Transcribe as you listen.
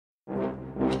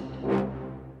Good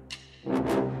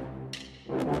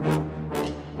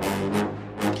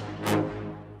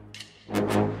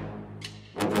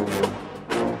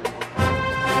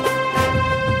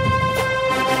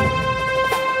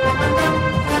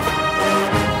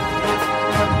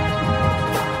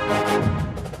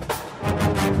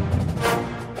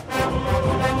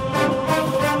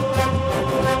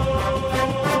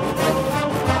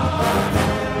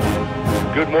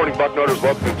morning, Bucknutters.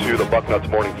 Welcome to the Bucknuts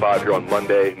Morning 5 here on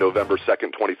Monday, November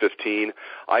 2nd, 2015.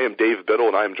 I am Dave Biddle,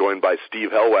 and I am joined by Steve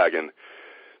Helwagen.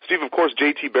 Steve, of course,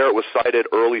 J.T. Barrett was cited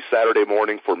early Saturday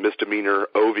morning for misdemeanor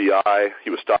OVI. He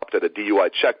was stopped at a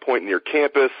DUI checkpoint near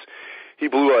campus. He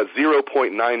blew a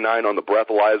 0.99 on the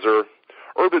breathalyzer.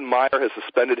 Urban Meyer has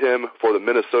suspended him for the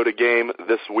Minnesota game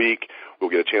this week. We'll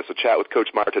get a chance to chat with Coach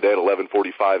Meyer today at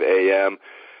 11:45 a.m.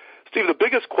 Steve, the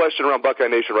biggest question around Buckeye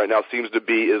Nation right now seems to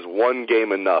be, is one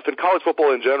game enough? In college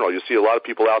football in general, you see a lot of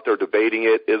people out there debating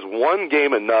it. Is one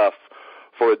game enough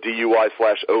for a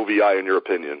DUI/OVI, in your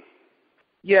opinion?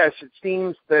 Yes, it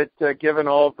seems that given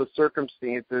all of the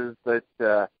circumstances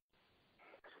that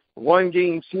one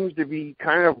game seems to be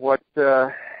kind of what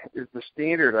is the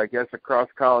standard, I guess, across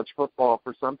college football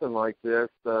for something like this.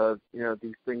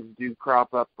 These things do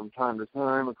crop up from time to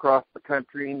time across the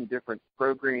country in different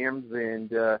programs,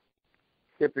 and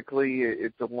typically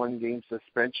it's a one-game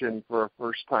suspension for a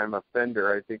first-time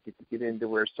offender. I think if you get into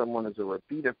where someone is a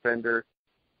repeat offender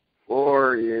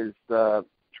or is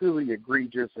truly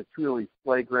egregious or truly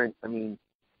flagrant, I mean,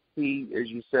 he, as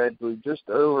you said, blew just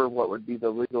over what would be the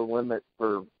legal limit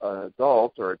for an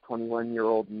adult or a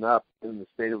 21-year-old and up in the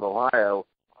state of Ohio,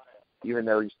 even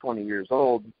though he's 20 years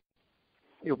old.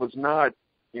 It was not,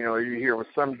 you hear with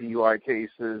some DUI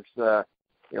cases,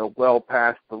 well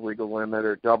past the legal limit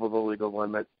or double the legal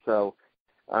limit. So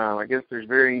I guess there's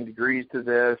varying degrees to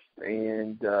this.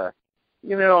 And, I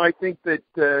think that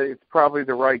it's probably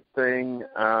the right thing.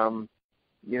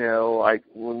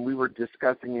 When we were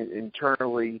discussing it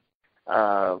internally,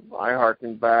 I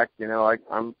harkened back,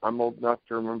 I'm old enough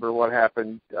to remember what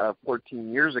happened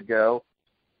 14 years ago,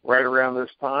 right around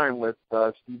this time with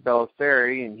Steve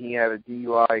Bellisari, and he had a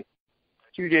DUI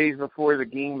 2 days before the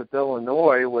game with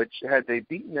Illinois, which had they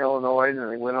beaten Illinois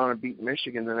and they went on and beat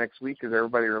Michigan the next week, as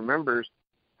everybody remembers,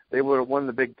 they would have won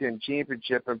the Big Ten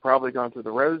championship and probably gone to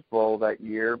the Rose Bowl that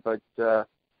year. But,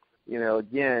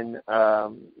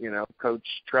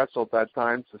 Coach Tressel at that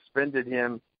time suspended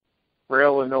him for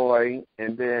Illinois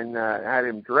and then had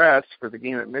him dress for the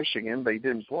game at Michigan, but he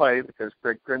didn't play because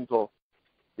Craig Krenzel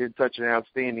did such an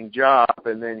outstanding job,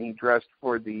 and then he dressed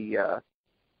for the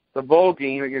bowl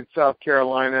game against South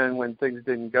Carolina, and when things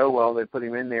didn't go well, they put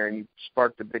him in there, and he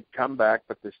sparked a big comeback,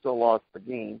 but they still lost the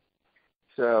game.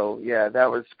 So, yeah, that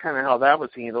was kind of how that was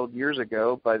handled years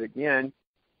ago. But, again,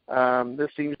 this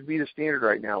seems to be the standard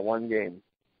right now, one game.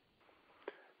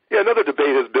 Yeah, another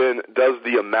debate has been, does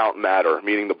the amount matter,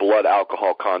 meaning the blood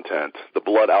alcohol content, the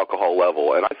blood alcohol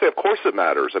level? And I say, of course it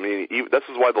matters. I mean, this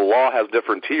is why the law has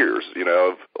different tiers,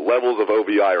 of levels of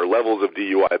OVI or levels of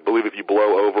DUI. I believe if you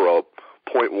blow over a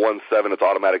 0.17, it's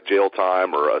automatic jail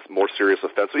time or a more serious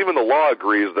offense. So even the law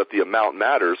agrees that the amount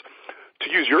matters. To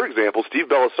use your example, Steve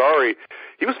Bellisari,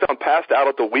 he was found passed out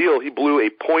at the wheel. He blew a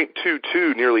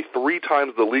 .22, nearly 3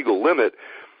 times the legal limit.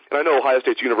 And I know Ohio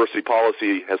State's university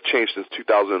policy has changed since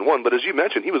 2001, but as you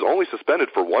mentioned, he was only suspended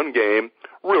for one game,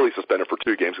 really suspended for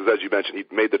 2 games, because as you mentioned, he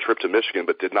made the trip to Michigan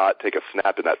but did not take a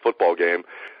snap in that football game.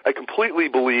 I completely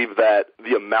believe that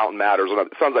the amount matters, and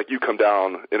it sounds like you come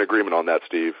down in agreement on that,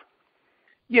 Steve.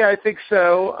 Yeah, I think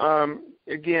so.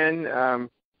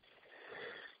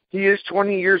 He is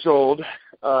 20 years old.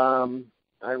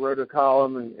 I wrote a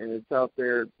column, and it's out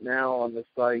there now on the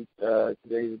site,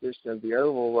 today's edition of The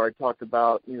Oval, where I talked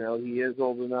about, he is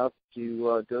old enough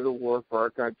to go to war for our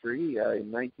country.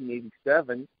 In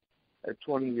 1987, at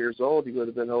 20 years old, he would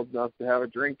have been old enough to have a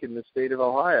drink in the state of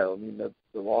Ohio. I mean, the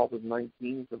law was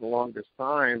 19 for the longest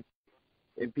time,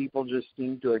 and people just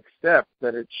seem to accept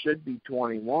that it should be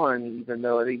 21, even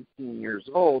though at 18 years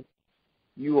old,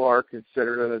 you are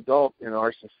considered an adult in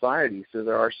our society. So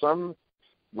there are some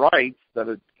rights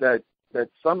that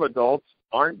some adults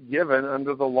aren't given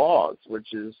under the laws,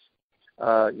 which is,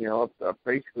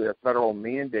 basically a federal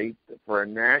mandate for a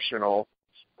national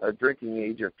drinking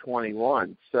age of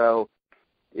 21. So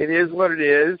it is what it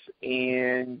is,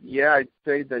 and yeah, I'd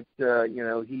say that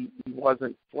he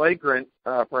wasn't flagrant,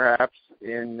 perhaps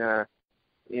in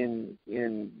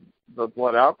the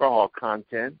blood alcohol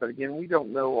content, but again, we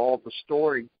don't know all the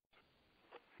story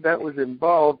that was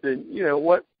involved, and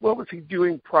what was he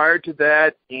doing prior to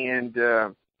that, and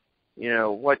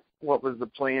what was the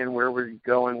plan, where was he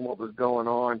going, what was going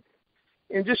on.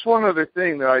 And just one other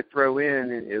thing that I throw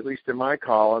in, at least in my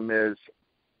column, is,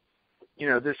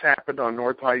 this happened on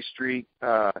North High Street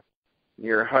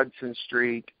near Hudson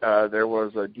Street. There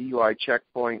was a DUI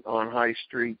checkpoint on High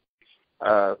Street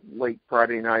late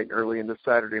Friday night, early into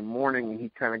Saturday morning, and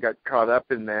he kind of got caught up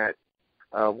in that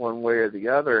one way or the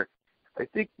other. I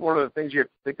think one of the things you have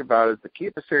to think about is the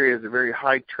campus area is a very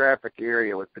high traffic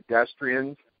area with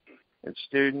pedestrians and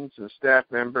students and staff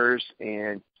members,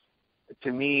 and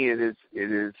to me it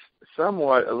is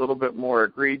somewhat a little bit more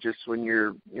egregious when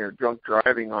you're drunk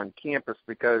driving on campus,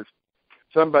 because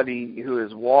somebody who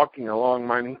is walking along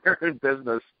minding their own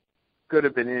business could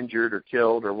have been injured or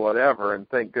killed or whatever, and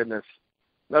thank goodness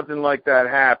nothing like that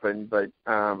happened. But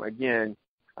again,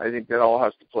 I think that all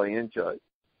has to play into it.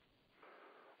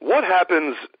 What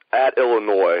happens at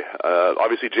Illinois?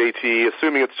 Obviously, JT,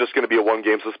 assuming it's just going to be a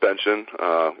one-game suspension,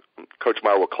 Coach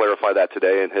Meyer will clarify that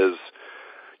today in his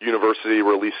university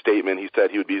release statement. He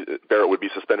said Barrett would be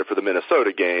suspended for the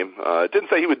Minnesota game. Didn't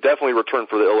say he would definitely return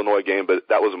for the Illinois game, but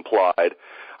that was implied.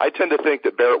 I tend to think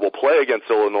that Barrett will play against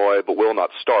Illinois but will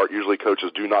not start. Usually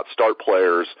coaches do not start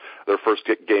players their first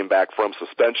game back from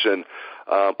suspension.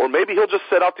 Or maybe he'll just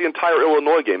sit out the entire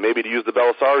Illinois game. Maybe, to use the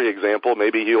Belisari example,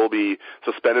 maybe he'll be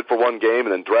suspended for one game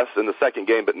and then dress in the second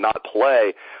game but not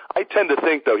play. I tend to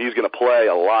think, though, he's going to play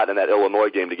a lot in that Illinois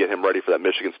game to get him ready for that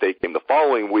Michigan State game the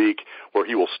following week, where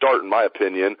he will start, in my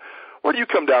opinion. Where do you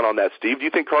come down on that, Steve? Do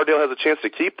you think Cardale has a chance to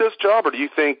keep this job, or do you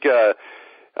think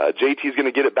JT's going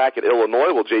to get it back at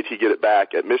Illinois? Will JT get it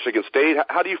back at Michigan State?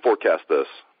 How do you forecast this?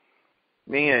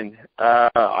 Man,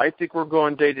 I think we're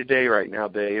going day to day right now,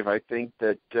 Dave. I think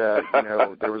that,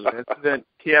 there was an incident,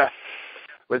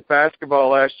 with basketball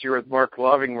last year with Mark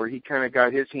Loving where he kind of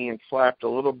got his hand slapped a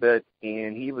little bit,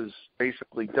 and he was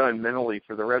basically done mentally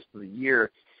for the rest of the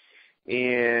year.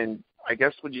 And I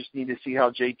guess we just need to see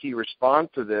how JT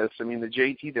responds to this. I mean, the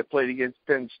JT that played against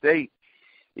Penn State,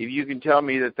 if you can tell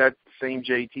me that that's the same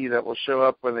JT that will show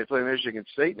up when they play Michigan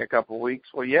State in a couple of weeks,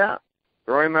 well, yeah,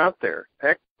 throw him out there.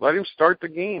 Heck, let him start the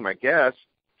game, I guess.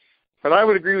 But I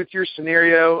would agree with your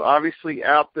scenario. Obviously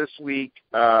out this week,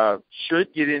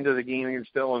 should get into the game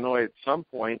against Illinois at some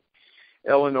point.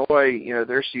 Illinois,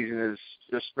 their season is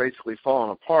just basically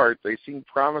falling apart. They seemed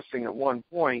promising at one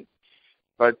point,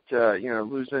 but,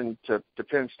 losing to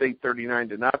Penn State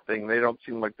 39-0, they don't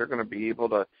seem like they're going to be able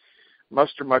to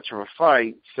muster much of a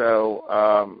fight. So,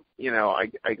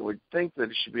 I would think that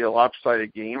it should be a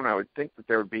lopsided game, and I would think that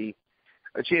there would be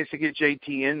a chance to get JT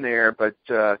in there. But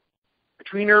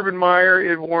between Urban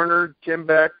Meyer, Ed Warner, Tim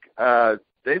Beck,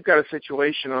 they've got a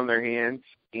situation on their hands,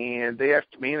 and they have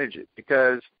to manage it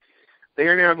because they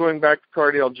are now going back to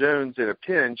Cardale Jones in a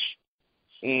pinch,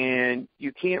 and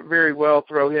you can't very well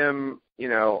throw him,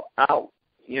 out,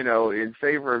 in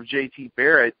favor of JT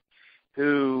Barrett,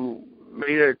 who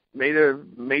made a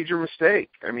major mistake.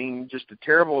 I mean, just a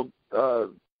terrible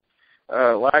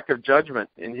lack of judgment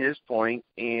in his point.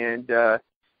 And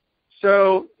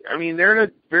so, I mean, they're in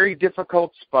a very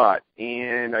difficult spot.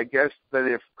 And I guess that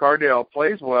if Cardale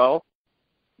plays well,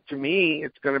 to me,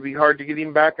 it's going to be hard to get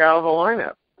him back out of the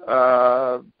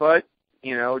lineup. But,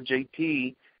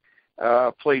 JT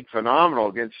played phenomenal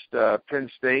against Penn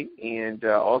State and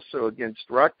also against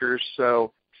Rutgers.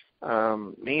 So,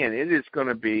 man, it is going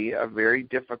to be a very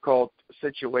difficult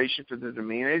situation for them to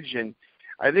manage. And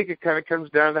I think it kind of comes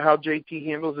down to how JT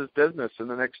handles his business in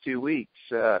the next 2 weeks.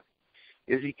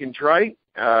 Is he contrite?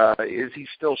 Is he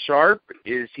still sharp?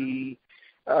 Is he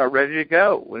ready to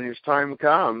go when his time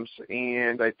comes?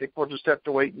 And I think we'll just have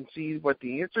to wait and see what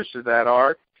the answers to that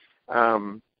are.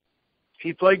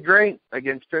 He played great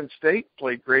against Penn State,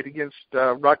 played great against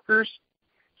Rutgers,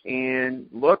 and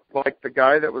looked like the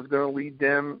guy that was going to lead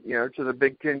them, to the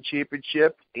Big Ten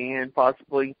championship and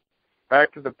possibly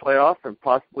back to the playoff and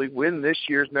possibly win this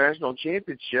year's national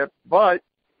championship. But,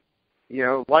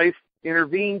 life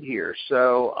intervened here.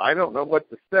 So I don't know what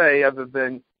to say other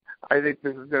than I think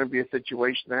this is going to be a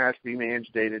situation that has to be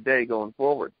managed day to day going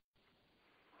forward.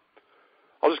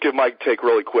 I'll just give my take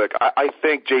really quick. I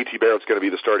think JT Barrett's going to be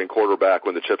the starting quarterback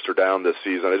when the chips are down this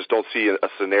season. I just don't see a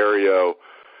scenario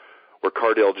where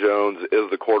Cardale Jones is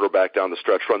the quarterback down the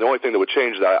stretch run. The only thing that would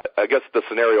change that, I guess the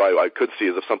scenario I could see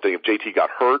is if JT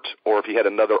got hurt or if he had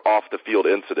another off-the-field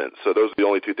incident. So those are the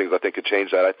only two things I think could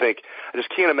change that. I just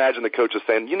can't imagine the coaches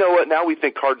saying, you know what, now we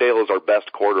think Cardale is our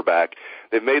best quarterback.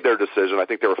 They've made their decision. I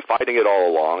think they were fighting it all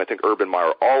along. I think Urban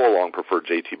Meyer all along preferred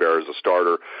JT Barrett as a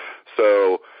starter.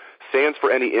 So stands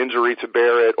for any injury to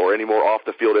Barrett or any more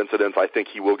off-the-field incidents, I think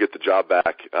he will get the job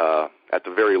back at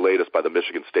the very latest by the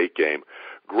Michigan State game.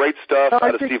 Great stuff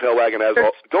out of Steve Helwagen as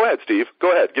well. Go ahead, Steve.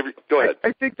 Go ahead. Go ahead.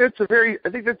 I think that's a very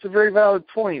valid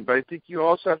point, but I think you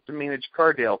also have to manage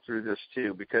Cardale through this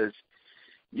too, because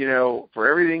for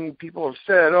everything people have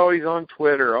said, oh, he's on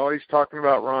Twitter, oh, he's talking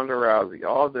about Ronda Rousey,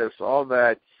 all this, all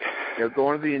that,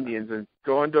 going to the Indians and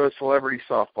going to a celebrity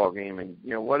softball game and,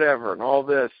 whatever and all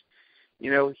this,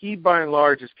 he by and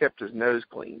large has kept his nose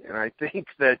clean. And I think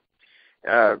that,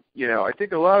 I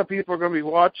think a lot of people are going to be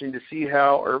watching to see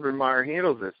how Urban Meyer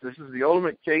handles this. This is the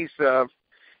ultimate case of,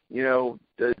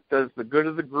 does the good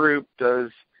of the group,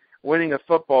 does winning a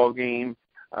football game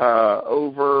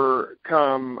overcome,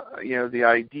 the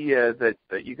idea that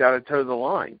you got to toe the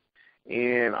line.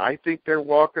 And I think they're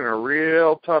walking a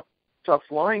real tough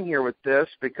line here with this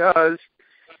because,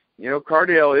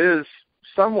 Cardale is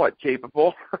somewhat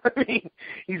capable. I mean,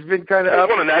 he's been kind of up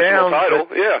and down. He won a national title,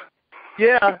 yeah.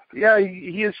 Yeah,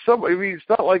 he is it's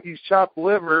not like he's chopped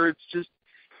liver. It's just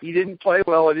he didn't play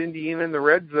well at Indiana in the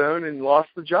red zone and lost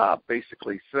the job,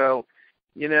 basically. So,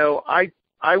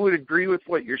 I would agree with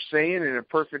what you're saying in a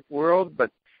perfect world,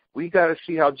 but we got to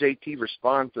see how JT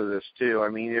responds to this too. I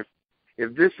mean,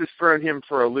 if this has thrown him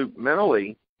for a loop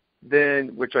mentally,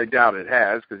 then, which I doubt it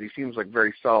has, because he seems like a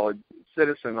very solid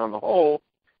citizen on the whole,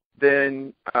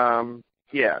 then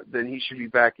then he should be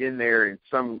back in there in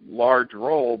some large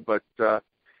role. But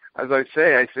as I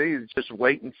say just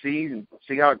wait and see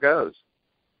how it goes.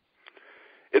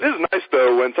 It is nice,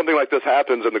 though, when something like this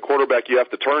happens and the quarterback you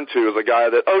have to turn to is a guy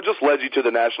that, just led you to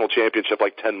the national championship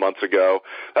like 10 months ago.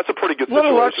 That's a pretty good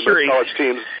situation. Most college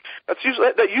teams,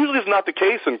 that usually is not the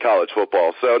case in college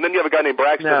football. So, and then you have a guy named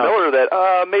Braxton Miller that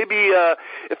maybe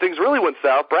if things really went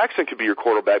south, Braxton could be your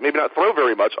quarterback. Maybe not throw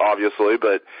very much, obviously,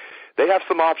 but they have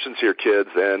some options here,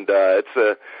 kids, and it's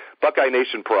a Buckeye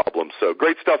Nation problem. So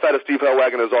great stuff out of Steve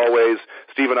Helwagen as always.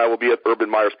 Steve and I will be at Urban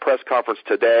Meyer's press conference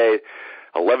today.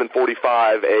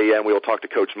 11:45 a.m. we will talk to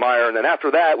Coach Meyer, and then after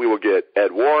that we will get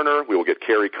Ed Warner, we will get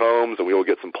Kerry Combs, and we will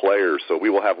get some players. So we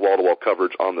will have wall-to-wall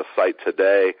coverage on the site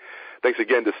today. Thanks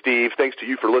again to Steve. Thanks to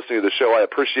you for listening to the show. I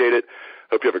appreciate it.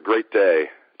 Hope you have a great day.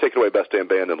 Take it away, best damn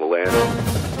band in the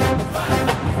land.